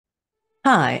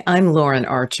Hi, I'm Lauren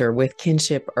Archer with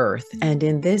Kinship Earth, and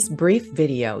in this brief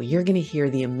video, you're going to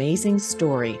hear the amazing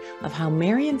story of how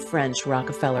Marion French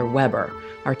Rockefeller Weber,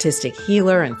 artistic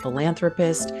healer and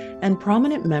philanthropist, and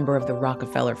prominent member of the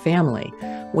Rockefeller family,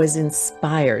 was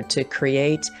inspired to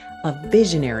create a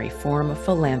visionary form of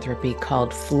philanthropy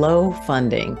called flow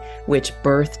funding, which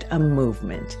birthed a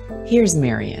movement. Here's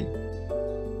Marion.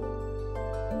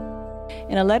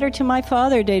 In a letter to my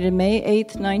father dated May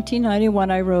 8,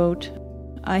 1991, I wrote,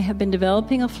 I have been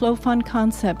developing a flow fund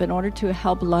concept in order to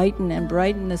help lighten and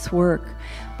brighten this work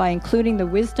by including the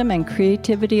wisdom and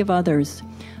creativity of others.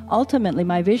 Ultimately,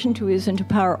 my vision is to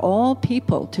empower all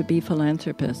people to be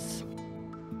philanthropists.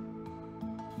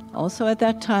 Also at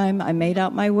that time, I made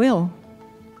out my will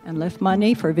and left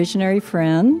money for visionary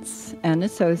friends and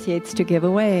associates to give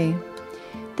away.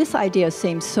 This idea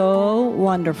seemed so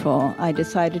wonderful, I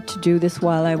decided to do this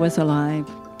while I was alive,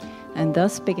 and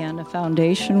thus began a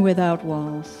foundation without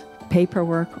walls,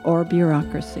 paperwork, or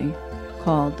bureaucracy,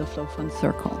 called the Flow Fund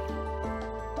Circle.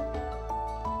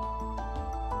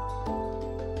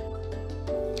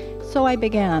 So I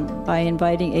began by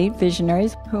inviting 8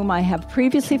 visionaries whom I have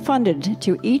previously funded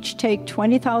to each take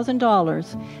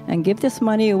 $20,000 and give this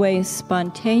money away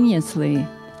spontaneously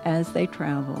as they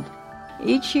traveled.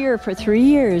 Each year for 3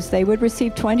 years, they would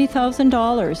receive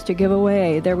 $20,000 to give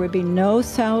away. There would be no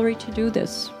salary to do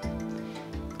this.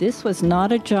 This was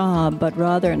not a job, but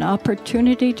rather an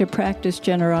opportunity to practice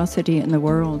generosity in the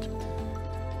world.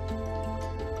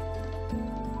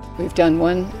 We've done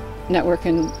one network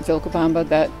in Vilcabamba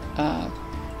that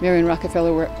Marion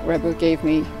Rockefeller Weber gave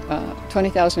me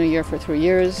 $20,000 a year for 3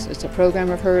 years. It's a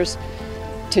program of hers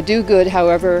to do good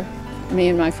however me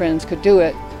and my friends could do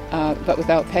it, but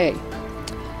without pay.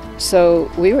 So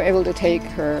we were able to take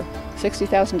her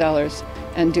 $60,000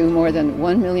 and do more than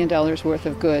 $1 million worth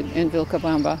of good in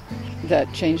Vilcabamba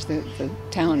that changed the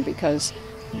town, because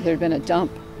there had been a dump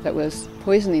that was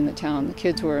poisoning the town. The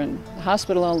kids were in the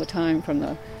hospital all the time from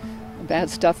the bad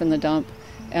stuff in the dump,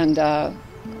 and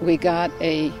we got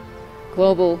a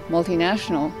global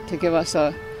multinational to give us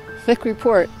a thick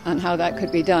report on how that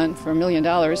could be done for $1 million,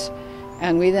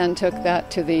 and we then took that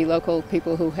to the local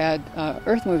people who had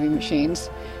earth-moving machines,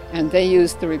 and they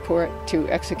used the report to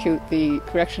execute the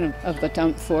correction of the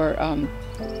dump for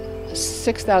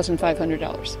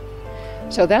 $6,500.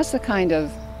 So that's the kind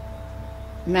of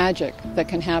magic that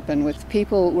can happen with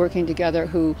people working together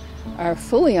who are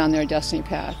fully on their destiny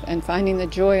path and finding the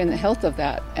joy and the health of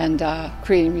that, and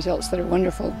creating results that are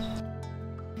wonderful.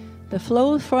 The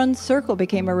Flow Fund Circle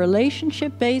became a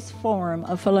relationship-based form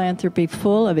of philanthropy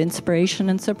full of inspiration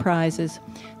and surprises.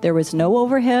 There was no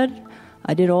overhead.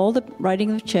 I did all the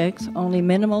writing of checks, only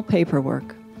minimal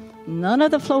paperwork. None of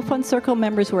the Flow Fund Circle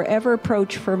members were ever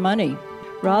approached for money.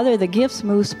 Rather, the gifts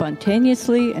moved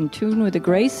spontaneously in tune with the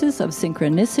graces of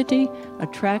synchronicity,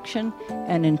 attraction,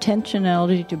 and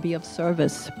intentionality to be of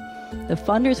service. The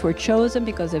funders were chosen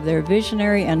because of their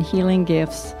visionary and healing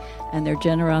gifts and their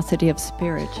generosity of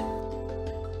spirit.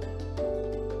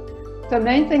 The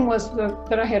main thing was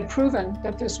that I had proven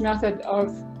that this method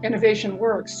of innovation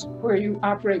works, where you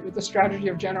operate with the strategy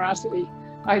of generosity.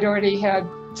 I'd already had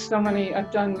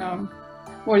I've done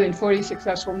more than 40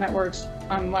 successful networks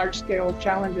on large-scale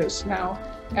challenges now,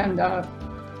 and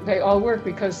they all work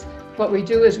because what we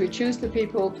do is we choose the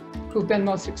people who've been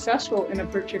most successful in a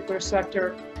particular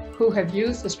sector, who have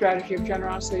used the strategy of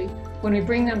generosity. When we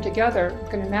bring them together, you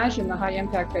can imagine the high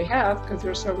impact they have because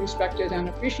they're so respected and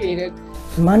appreciated.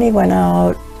 Money went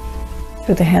out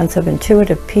through the hands of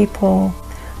intuitive people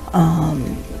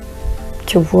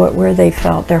to where they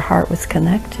felt their heart was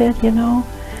connected, you know,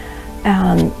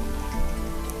 and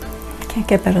can't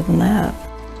get better than that.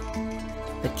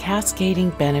 The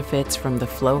cascading benefits from the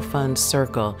Flow Fund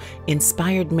Circle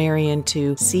inspired Marion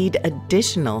to seed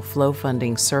additional flow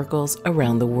funding circles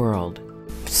around the world.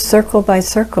 Circle by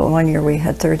circle. One year we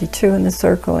had 32 in the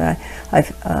circle. I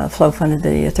flow funded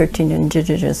the 13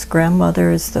 indigenous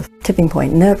grandmothers, the Tipping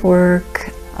Point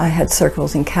Network. I had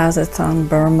circles in Kazakhstan,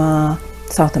 Burma,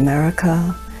 South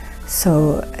America.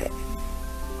 So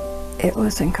it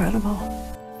was incredible.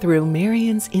 Through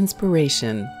Marion's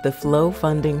inspiration, the flow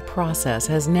funding process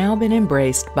has now been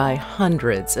embraced by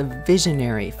hundreds of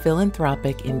visionary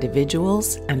philanthropic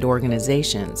individuals and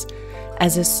organizations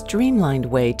as a streamlined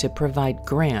way to provide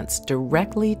grants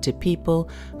directly to people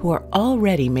who are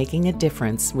already making a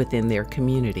difference within their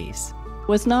communities. It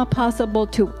was not possible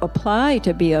to apply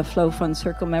to be a Flow Fund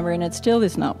Circle member, and it still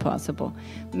is not possible.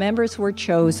 Members were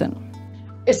chosen.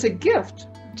 It's a gift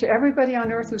to everybody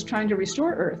on Earth who's trying to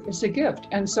restore Earth. It's a gift.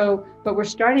 And so, but we're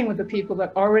starting with the people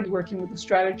that are already working with the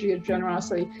strategy of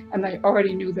generosity, and they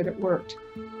already knew that it worked.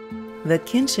 The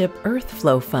Kinship Earth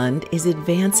Flow Fund is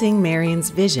advancing Marion's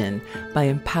vision by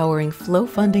empowering flow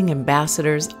funding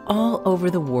ambassadors all over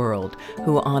the world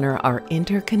who honor our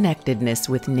interconnectedness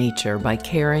with nature by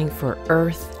caring for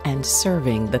Earth and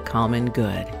serving the common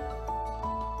good.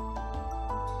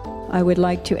 I would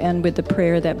like to end with the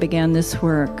prayer that began this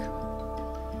work.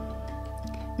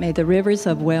 May the rivers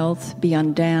of wealth be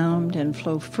undammed and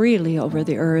flow freely over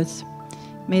the earth.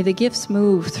 May the gifts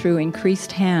move through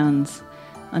increased hands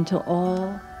until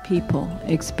all people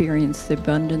experience the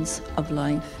abundance of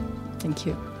life. Thank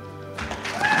you.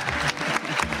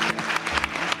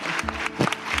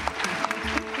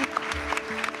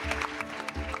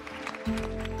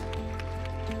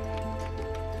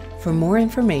 For more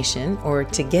information or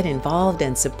to get involved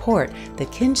and support the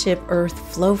Kinship Earth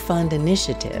Flow Fund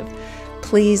initiative,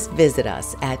 please visit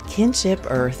us at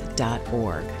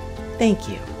kinshipearth.org. Thank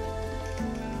you.